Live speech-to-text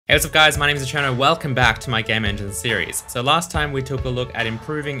Hey, what's up guys, my name is Cherno. Welcome back to my game engine series. So last time we took a look at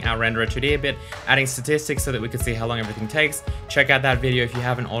improving our renderer 2D a bit, adding statistics so that we could see how long everything takes. Check out that video if you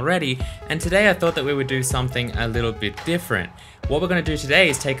haven't already. And today I thought that we would do something a little bit different. What we're going to do today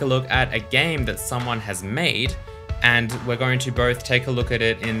is take a look at a game that someone has made, and we're going to both take a look at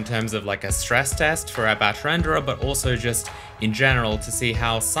it in terms of like a stress test for our batch renderer, but also just in general to see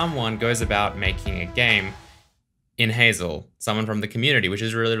how someone goes about making a game in Hazel, someone from the community, which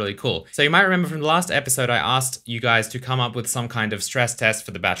is really, really cool. So you might remember from the last episode, I asked you guys to come up with some kind of stress test for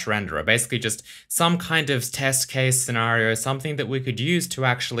the batch renderer, basically just some kind of test case scenario, something that we could use to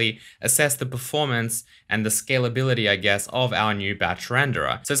actually assess the performance and the scalability, I guess, of our new batch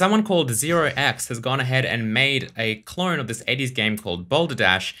renderer. So someone called 0x has gone ahead and made a clone of this 80s game called Boulder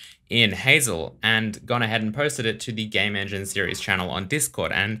Dash in Hazel and gone ahead and posted it to the Game Engine series channel on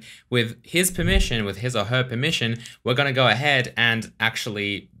Discord. And with his permission, with his or her permission, we're going to go ahead and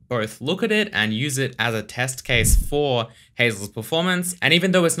actually both look at it and use it as a test case for Hazel's performance. And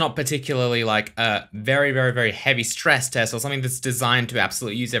even though it's not particularly like a very, very, very heavy stress test or something that's designed to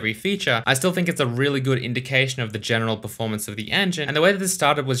absolutely use every feature, I still think it's a really good indication of the general performance of the engine. And the way that this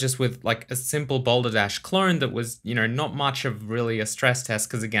started was just with like a simple Boulder Dash clone that was, you know, not much of really a stress test.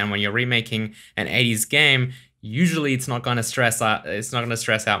 Because again, when you're remaking an 80s game, usually it's not going to stress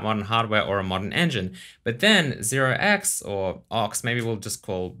out, modern hardware or a modern engine. But then 0x or Ox, maybe we'll just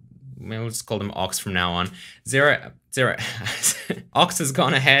call them Ox from now on. Ox has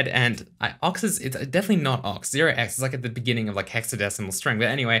gone ahead and it's definitely not Ox. 0x is like at the beginning of like hexadecimal string, but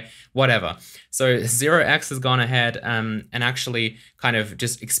anyway, whatever. So 0x has gone ahead and actually kind of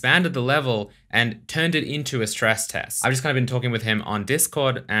just expanded the level and turned it into a stress test. I've just kind of been talking with him on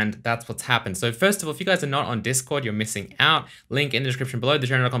Discord, and that's what's happened. So first of all, if you guys are not on Discord, you're missing out. Link in the description below,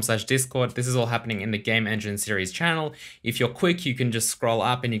 thecherno.com/Discord. This is all happening in the Game Engine series channel. If you're quick, you can just scroll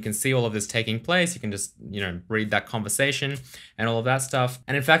up and you can see all of this taking place. You can just, you know, read that conversation and all of that stuff.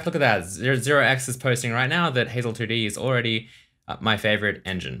 And in fact, look at that. 0x is posting right now that Hazel 2D is already my favorite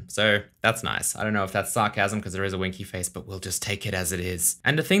engine. So that's nice. I don't know if that's sarcasm because there is a winky face, but we'll just take it as it is.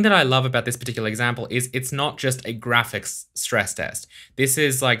 And the thing that I love about this particular example is it's not just a graphics stress test. This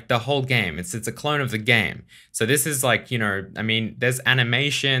is like the whole game. It's a clone of the game. So this is like, you know, I mean, there's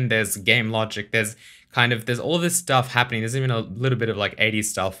animation, there's game logic, there's all of this stuff happening. There's even a little bit of like 80s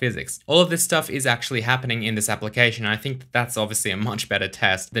style physics. All of this stuff is actually happening in this application. And I think that's obviously a much better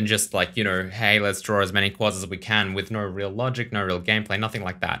test than just like, you know, hey, let's draw as many quads as we can with no real logic, no real gameplay, nothing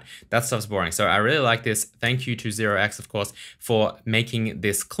like that. That stuff's boring. So I really like this. Thank you to 0x, of course, for making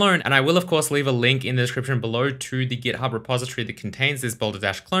this clone. And I will, of course, leave a link in the description below to the GitHub repository that contains this Boulder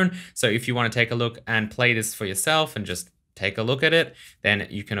Dash clone. So if you want to take a look and play this for yourself and just take a look at it, then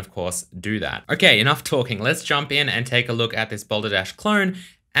you can of course do that. Okay, enough talking. Let's jump in and take a look at this Boulder Dash clone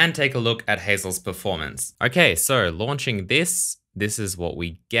and take a look at Hazel's performance. Okay, so launching this is what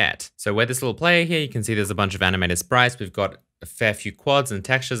we get. So we're this little player here. You can see there's a bunch of animated sprites. We've got a fair few quads and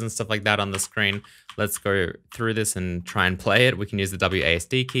textures and stuff like that on the screen. Let's go through this and try and play it. We can use the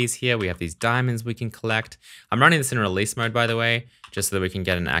WASD keys here. We have these diamonds we can collect. I'm running this in release mode, by the way, just so that we can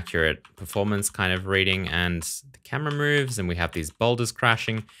get an accurate performance kind of reading, and the camera moves and we have these boulders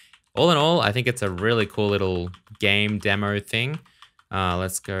crashing. All in all, I think it's a really cool little game demo thing.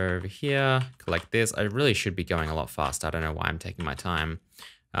 Let's go over here, collect this. I really should be going a lot faster. I don't know why I'm taking my time.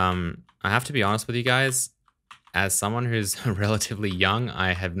 I have to be honest with you guys. As someone who's relatively young,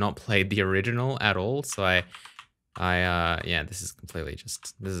 I have not played the original at all. So yeah, this is completely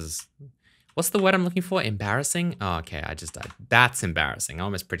just, what's the word I'm looking for? Embarrassing? Oh, okay, I just died. That's embarrassing. I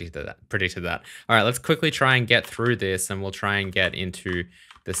almost predicted that. All right, let's quickly try and get through this, and we'll try and get into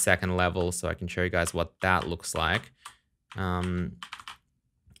the second level so I can show you guys what that looks like.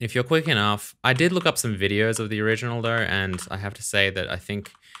 If you're quick enough, I did look up some videos of the original though, and I have to say that I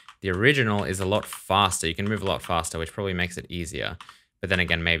think the original is a lot faster. You can move a lot faster, which probably makes it easier. But then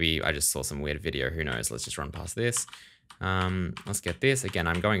again, maybe I just saw some weird video. Who knows? Let's just run past this. Let's get this. Again,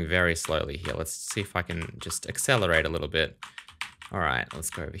 I'm going very slowly here. Let's see if I can just accelerate a little bit. All right, let's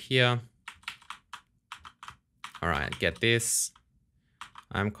go over here. All right, get this.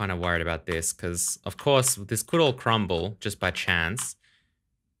 I'm kind of worried about this because, of course, this could all crumble just by chance,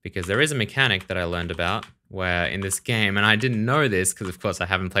 because there is a mechanic that I learned about where in this game, and I didn't know this because, of course, I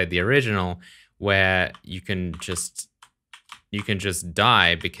haven't played the original, where you can just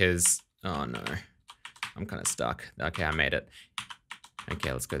die because, oh no, I'm kind of stuck. Okay, I made it.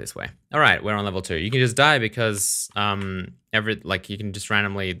 Okay, let's go this way. All right, we're on level 2. You can just die because you can just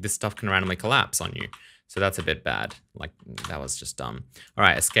randomly, this stuff can randomly collapse on you. So that's a bit bad. Like, that was just dumb. All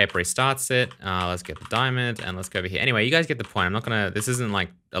right, escape restarts it. Let's get the diamond and let's go over here. Anyway, you guys get the point. I'm not gonna, this isn't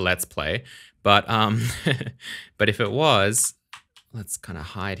like a let's play, but but if it was, let's kind of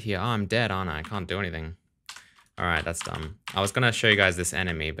hide here. Oh, I'm dead, aren't I? I can't do anything. All right, that's dumb. I was gonna show you guys this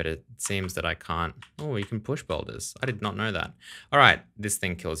enemy, but it seems that I can't. Oh, you can push boulders. I did not know that. All right, this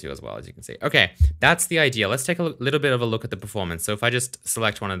thing kills you as well, as you can see. Okay, that's the idea. Let's take a little bit of a look at the performance. So if I just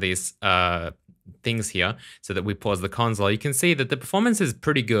select one of these things here so that we pause the console, you can see that the performance is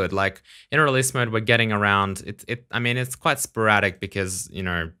pretty good. Like in release mode, we're getting around I mean, it's quite sporadic because, you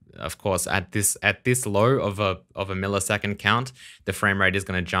know, of course, at this low of a millisecond count, the frame rate is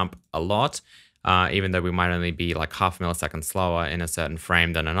going to jump a lot. Even though we might only be like half a millisecond slower in a certain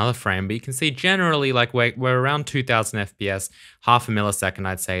frame than another frame. But you can see generally like we're around 2000 FPS, half a millisecond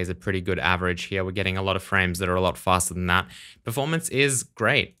I'd say is a pretty good average here. We're getting a lot of frames that are a lot faster than that. Performance is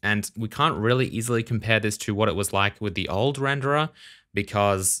great, and we can't really easily compare this to what it was like with the old renderer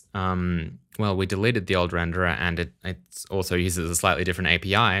because, well, we deleted the old renderer and it also uses a slightly different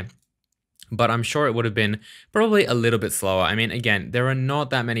API. But I'm sure it would have been probably a little bit slower. I mean, again, there are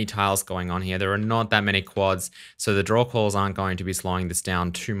not that many tiles going on here. There are not that many quads, so the draw calls aren't going to be slowing this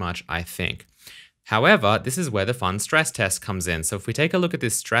down too much, I think. However, this is where the fun stress test comes in. So if we take a look at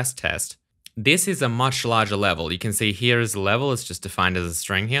this stress test, this is a much larger level. You can see here is the level. It's just defined as a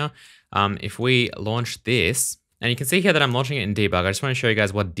string here. If we launch this, and you can see here that I'm launching it in debug. I just want to show you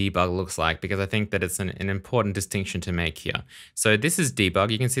guys what debug looks like because I think that it's an important distinction to make here. So this is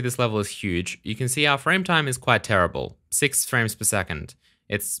debug. You can see this level is huge. You can see our frame time is quite terrible, 6 frames per second.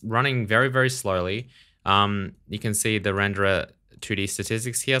 It's running very, very slowly. You can see the renderer 2D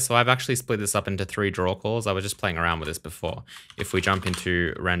statistics here. So I've actually split this up into 3 draw calls. I was just playing around with this before. If we jump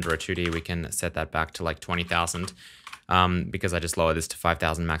into renderer 2D, we can set that back to like 20,000. Because I just lowered this to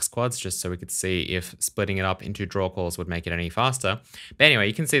 5,000 max quads just so we could see if splitting it up into draw calls would make it any faster. But anyway,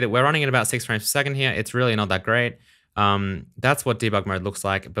 you can see that we're running at about 6 frames per second here. It's really not that great. That's what debug mode looks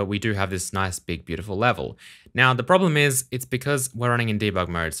like, but we do have this nice, big, beautiful level. Now, the problem is it's because we're running in debug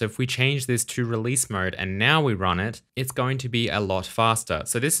mode. So if we change this to release mode and now we run it, it's going to be a lot faster.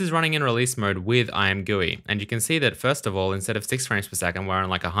 So this is running in release mode with IMGUI. And you can see that, first of all, instead of 6 frames per second, we're on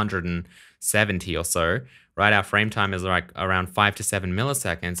like 170 or so. Right, our frame time is like around 5 to 7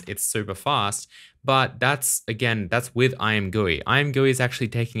 milliseconds. It's super fast, but that's with IMGUI. IMGUI is actually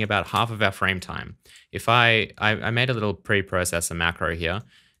taking about half of our frame time. If I made a little preprocessor macro here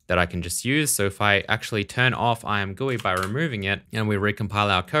that I can just use. So if I actually turn off IMGUI by removing it and we recompile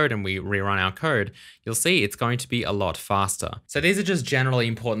our code and we rerun our code, you'll see it's going to be a lot faster. So these are just generally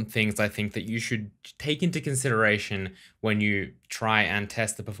important things I think that you should take into consideration when you try and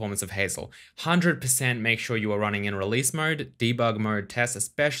test the performance of Hazel. 100% make sure you are running in release mode, debug mode test,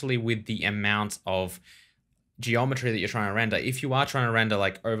 especially with the amount of geometry that you're trying to render. If you are trying to render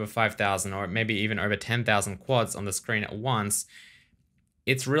like over 5,000 or maybe even over 10,000 quads on the screen at once,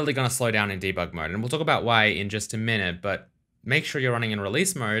 it's really going to slow down in debug mode. And we'll talk about why in just a minute, but make sure you're running in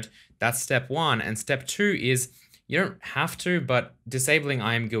release mode. That's step 1. And step 2 is you don't have to, but disabling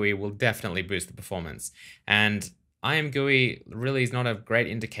IMGUI will definitely boost the performance. And IMGUI really is not a great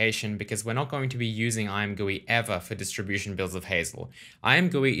indication because we're not going to be using IMGUI ever for distribution builds of Hazel.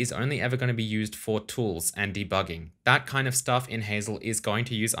 IMGUI is only ever going to be used for tools and debugging. That kind of stuff in Hazel is going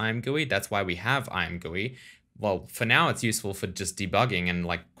to use IMGUI. That's why we have IMGUI. Well, for now, it's useful for just debugging and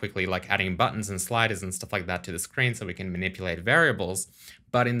like quickly like adding buttons and sliders and stuff like that to the screen so we can manipulate variables.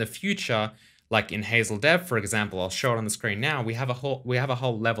 But in the future, like in Hazel Dev, for example, I'll show it on the screen now, we have a whole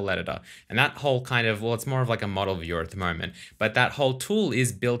level editor. And that whole kind of, well, it's more of like a model viewer at the moment. But that whole tool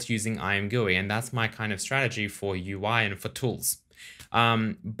is built using IMGUI, and that's my kind of strategy for UI and for tools.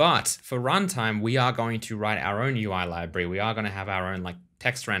 But for runtime, we are going to write our own UI library. We are going to have our own like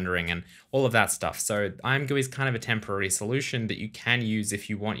text rendering and all of that stuff. So IMGUI is kind of a temporary solution that you can use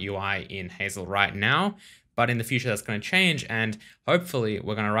if you want UI in Hazel right now. But in the future, that's going to change, and hopefully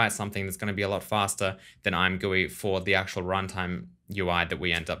we're going to write something that's going to be a lot faster than IMGUI for the actual runtime UI that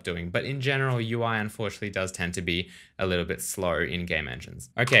we end up doing. But in general, UI unfortunately does tend to be a little bit slow in game engines.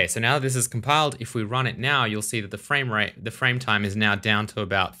 Okay, so now this is compiled. If we run it now, you'll see that the frame time is now down to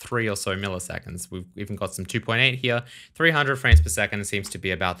about 3 or so milliseconds. We've even got some 2.8 here. 300 frames per second seems to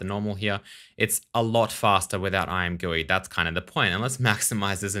be about the normal here. It's a lot faster without IMGUI. That's kind of the point. And let's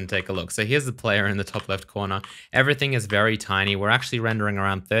maximize this and take a look. So here's the player in the top left corner. Everything is very tiny. We're actually rendering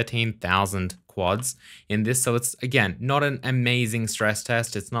around 13,000 quads in this. So it's, again, not an amazing stress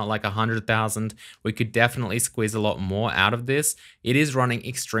test. It's not like 100,000. We could definitely squeeze a lot more out of this. It is running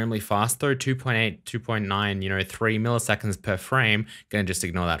extremely fast though, 2.8, 2.9, 3 milliseconds per frame. Gonna just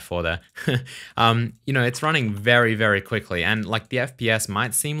ignore that 4 there. It's running very, very quickly. And like the FPS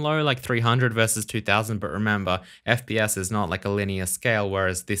might seem low, like 300 versus 2000, but remember, FPS is not like a linear scale,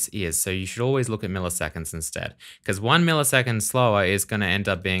 whereas this is. So you should always look at milliseconds instead, because 1 millisecond slower is going to end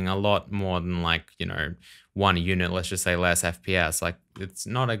up being a lot more than like, 1 unit, let's just say less FPS. Like, it's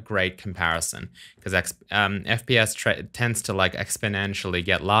not a great comparison, because FPS tends to like exponentially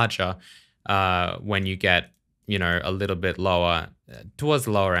get larger when you get, a little bit lower, towards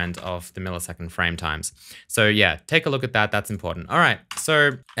the lower end of the millisecond frame times. So yeah, take a look at that. That's important. All right.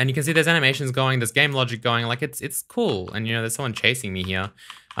 So, and you can see there's animations going, there's game logic going, like it's cool. And there's someone chasing me here.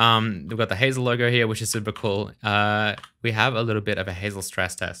 We've got the Hazel logo here, which is super cool. We have a little bit of a Hazel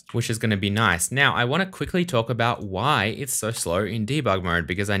stress test, which is going to be nice. Now, I want to quickly talk about why it's so slow in debug mode,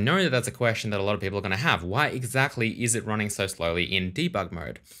 because I know that that's a question that a lot of people are going to have. Why exactly is it running so slowly in debug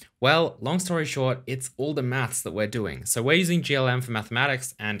mode? Well, long story short, it's all the maths that we're doing. So we're using GLM for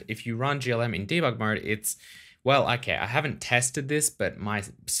mathematics, and if you run GLM in debug mode, it's, well, okay, I haven't tested this, but my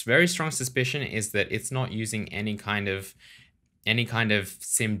very strong suspicion is that it's not using any kind of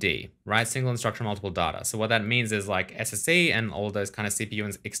SIMD, right? Single instruction, multiple data. So what that means is like SSE and all those kind of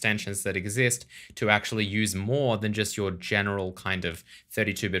CPU extensions that exist to actually use more than just your general kind of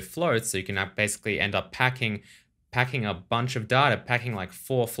 32-bit floats. So you can basically end up packing a bunch of data, packing like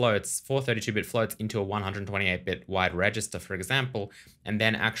 4 32-bit floats into a 128-bit wide register, for example, and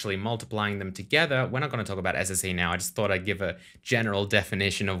then actually multiplying them together. We're not going to talk about SSE now. I just thought I'd give a general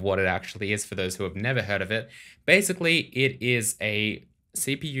definition of what it actually is for those who have never heard of it. Basically, it is a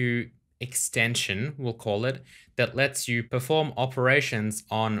CPU extension, we'll call it, that lets you perform operations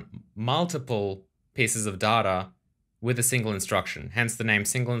on multiple pieces of data with a single instruction, hence the name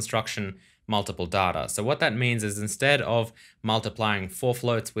single instruction multiple data. So what that means is instead of multiplying 4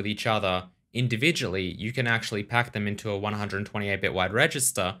 floats with each other individually, you can actually pack them into a 128-bit wide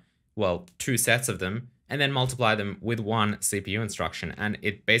register, well, 2 sets of them, and then multiply them with 1 CPU instruction. And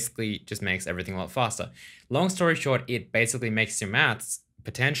it basically just makes everything a lot faster. Long story short, it basically makes your maths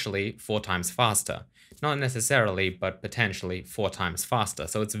potentially 4 times faster. Not necessarily, but potentially 4 times faster.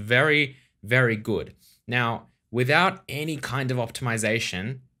 So it's very, very good. Now, without any kind of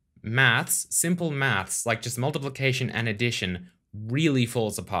optimization, simple maths, like just multiplication and addition, really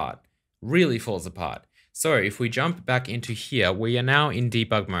falls apart. So if we jump back into here, we are now in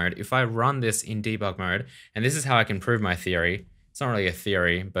debug mode. If I run this in debug mode, and this is how I can prove my theory. It's not really a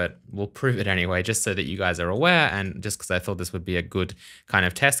theory, but we'll prove it anyway, just so that you guys are aware, and just because I thought this would be a good kind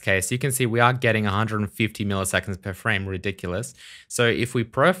of test case. You can see we are getting 150 milliseconds per frame, ridiculous. So if we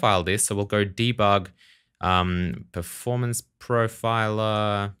profile this, so we'll go debug, performance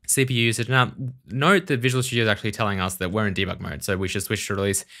profiler, CPU usage. Now, note that Visual Studio is actually telling us that we're in debug mode, so we should switch to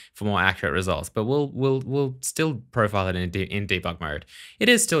release for more accurate results. But we'll still profile it in debug mode. It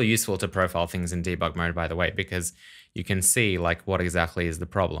is still useful to profile things in debug mode, by the way, because you can see like what exactly is the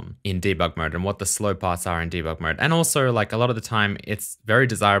problem in debug mode and what the slow parts are in debug mode. And also, like, a lot of the time it's very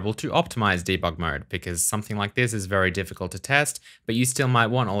desirable to optimize debug mode, because something like this is very difficult to test, but you still might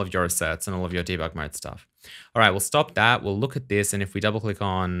want all of your asserts and all of your debug mode stuff. All right, we'll stop that. We'll look at this. And if we double click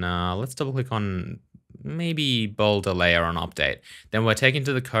on, let's double click on maybe Boulder layer on update, then we're taken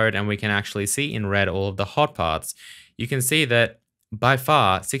to the code and we can actually see in red all of the hot parts. You can see that by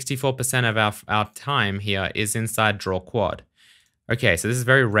far, 64% of our time here is inside draw quad. Okay, so this is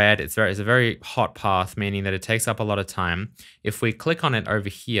very red. It's a very hot path, meaning that it takes up a lot of time. If we click on it over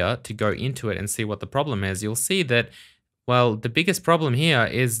here to go into it and see what the problem is, you'll see that, well, the biggest problem here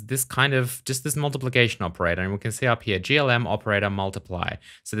is this kind of, just this multiplication operator. And we can see up here, GLM operator multiply.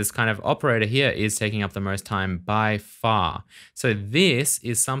 So this kind of operator here is taking up the most time by far. So this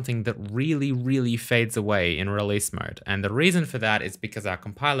is something that really, really fades away in release mode. And the reason for that is because our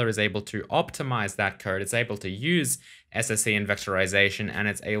compiler is able to optimize that code. It's able to use SSE and vectorization, and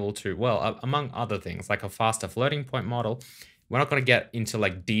it's able to, well, among other things, like a faster floating point model. We're not going to get into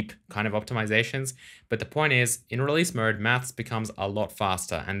like deep kind of optimizations, but the point is, in release mode, maths becomes a lot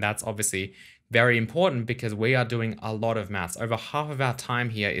faster. And that's obviously very important because we are doing a lot of maths. Over half of our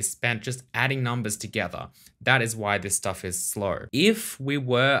time here is spent just adding numbers together. That is why this stuff is slow. If we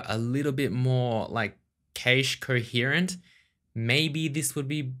were a little bit more like cache coherent, maybe this would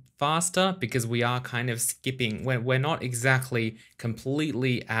be faster, because we are kind of skipping, we're not exactly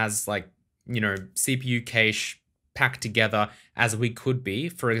completely as like, CPU cache packed together as we could be.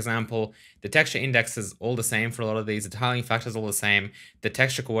 For example, the texture index is all the same for a lot of these, the tiling factors all the same, the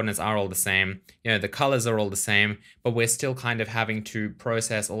texture coordinates are all the same, you know, the colors are all the same, but we're still kind of having to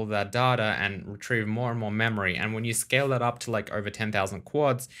process all of that data and retrieve more and more memory. And when you scale that up to like over 10,000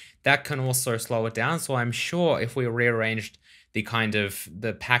 quads, that can also slow it down. So I'm sure if we rearranged the kind of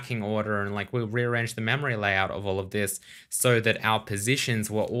the packing order and like we'll rearrange the memory layout of all of this so that our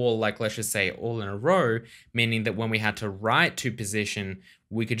positions were all like, let's just say all in a row, meaning that when we had to write to position,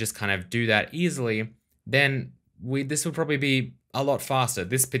 we could just kind of do that easily, then this would probably be a lot faster,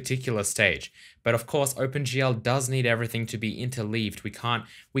 this particular stage. But of course, OpenGL does need everything to be interleaved.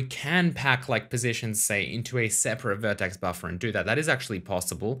 We can pack like positions, say, into a separate vertex buffer and do that. That is actually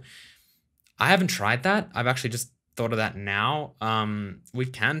possible. I haven't tried that. I've actually just thought of that now. We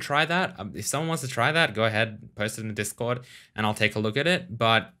can try that. If someone wants to try that, go ahead, post it in the Discord and I'll take a look at it.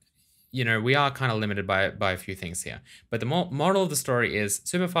 But you know, we are kind of limited by a few things here. But the moral of the story is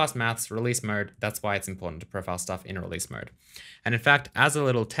super fast maths, release mode. That's why it's important to profile stuff in release mode. And in fact, as a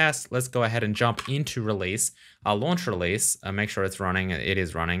little test, let's go ahead and jump into release. I'll launch release, make sure it's running. It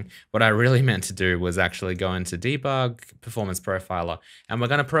is running. What I really meant to do was actually go into debug, performance profiler, and we're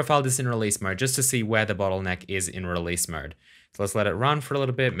going to profile this in release mode just to see where the bottleneck is in release mode. So let's let it run for a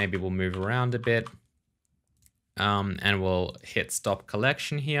little bit. Maybe we'll move around a bit. And we'll hit stop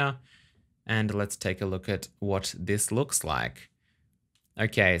collection here. And let's take a look at what this looks like.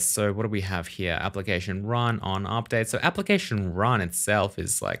 Okay, so what do we have here? Application run on update. So application run itself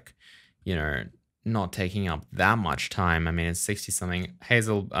is like, you know, not taking up that much time. I mean, it's 60 something.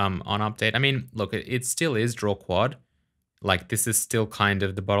 Hazel on update. I mean, look, it still is draw quad. Like this is still kind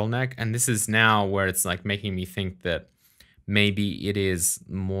of the bottleneck. And this is now where it's like making me think that maybe it is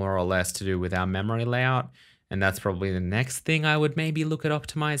more or less to do with our memory layout. And that's probably the next thing I would maybe look at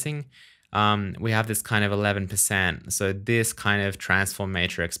optimizing. We have this kind of 11%. So this kind of transform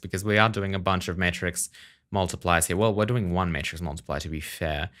matrix, because we are doing a bunch of matrix multiplies here. Well, we're doing one matrix multiply to be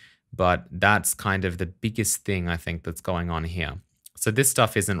fair, but that's kind of the biggest thing I think that's going on here. So this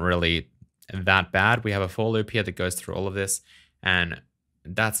stuff isn't really that bad. We have a for loop here that goes through all of this, and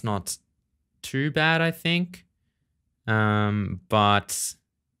that's not too bad, I think. But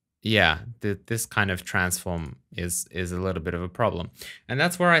yeah, this kind of transform is a little bit of a problem. And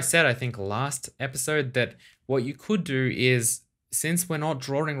that's where I said, I think last episode, that what you could do is, since we're not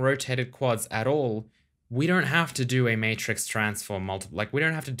drawing rotated quads at all, we don't have to do a matrix transform we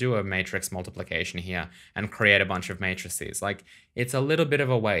don't have to do a matrix multiplication here and create a bunch of matrices. Like, it's a little bit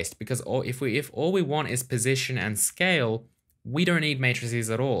of a waste, because if all we want is position and scale, we don't need matrices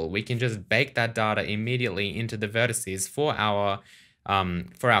at all. We can just bake that data immediately into the vertices for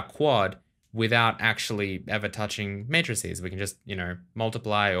our quad without actually ever touching matrices. We can just, you know,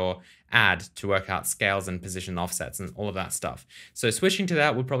 multiply or add to work out scales and position offsets and all of that stuff. So switching to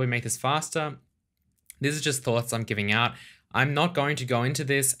that would probably make this faster. This is just thoughts I'm giving out. I'm not going to go into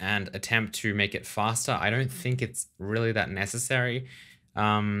this and attempt to make it faster. I don't think it's really that necessary.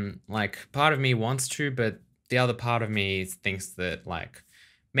 Like, part of me wants to, but the other part of me thinks that, like,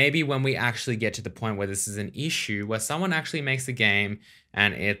 maybe when we actually get to the point where this is an issue, where someone actually makes a game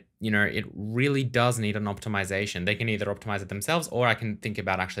and it, you know, it really does need an optimization, they can either optimize it themselves, or I can think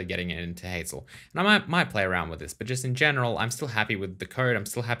about actually getting it into Hazel. And I might play around with this, but just in general, I'm still happy with the code. I'm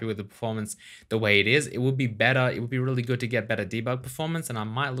still happy with the performance the way it is. It would be better. It would be really good to get better debug performance, and I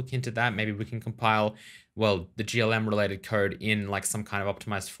might look into that. Maybe we can compile, well, the GLM related code in like some kind of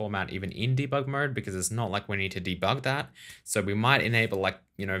optimized format, even in debug mode, because it's not like we need to debug that. So we might enable, like,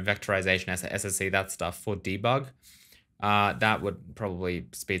 you know, vectorization, SSC, that stuff for debug. That would probably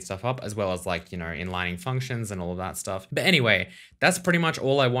speed stuff up, as well as, like, you know, inlining functions and all of that stuff. But anyway, that's pretty much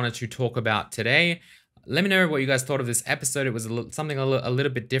all I wanted to talk about today. Let me know what you guys thought of this episode. It was something a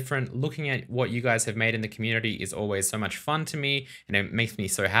little bit different. Looking at what you guys have made in the community is always so much fun to me, and it makes me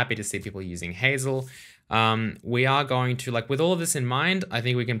so happy to see people using Hazel. We are going to, like, with all of this in mind, I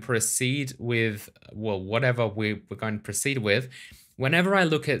think we can proceed with, well, whatever we're going to proceed with. Whenever I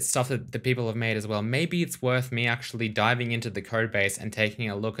look at stuff that the people have made as well, maybe it's worth me actually diving into the code base and taking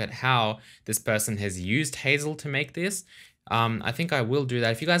a look at how this person has used Hazel to make this. I think I will do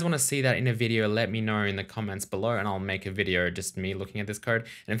that. If you guys want to see that in a video, let me know in the comments below, and I'll make a video just me looking at this code.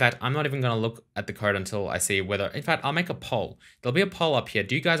 And in fact, I'm not even going to look at the code until I see whether, in fact, I'll make a poll. There'll be a poll up here.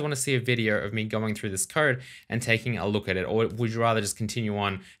 Do you guys want to see a video of me going through this code and taking a look at it? Or would you rather just continue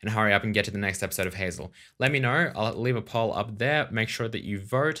on and hurry up and get to the next episode of Hazel? Let me know. I'll leave a poll up there. Make sure that you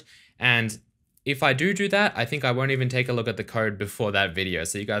vote. And if I do that, I think I won't even take a look at the code before that video,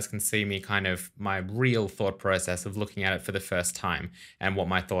 so you guys can see me kind of my real thought process of looking at it for the first time and what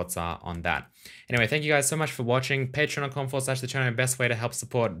my thoughts are on that. Anyway, thank you guys so much for watching. Patreon.com/the Cherno, best way to help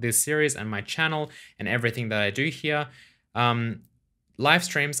support this series and my channel and everything that I do here. Live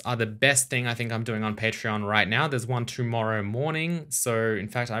streams are the best thing I think I'm doing on Patreon right now. There's one tomorrow morning. So in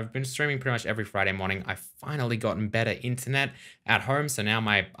fact, I've been streaming pretty much every Friday morning. I've finally gotten better internet at home. So now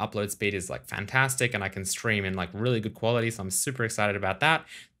my upload speed is like fantastic and I can stream in like really good quality. So I'm super excited about that.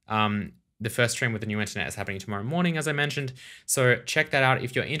 The first stream with the new internet is happening tomorrow morning, as I mentioned. So check that out.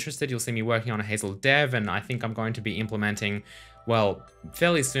 If you're interested, you'll see me working on a Hazel dev, and I think I'm going to be implementing, well,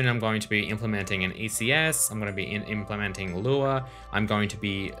 fairly soon I'm going to be implementing an ECS. I'm going to be implementing Lua. I'm going to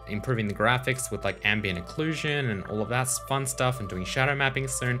be improving the graphics with like ambient occlusion and all of that fun stuff, and doing shadow mapping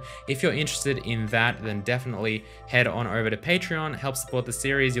soon. If you're interested in that, then definitely head on over to Patreon, help support the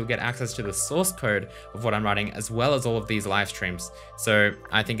series. You'll get access to the source code of what I'm writing, as well as all of these live streams. So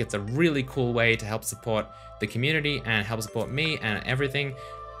I think it's a really cool way to help support the community and help support me and everything.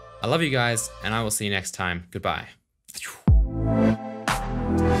 I love you guys, and I will see you next time. Goodbye.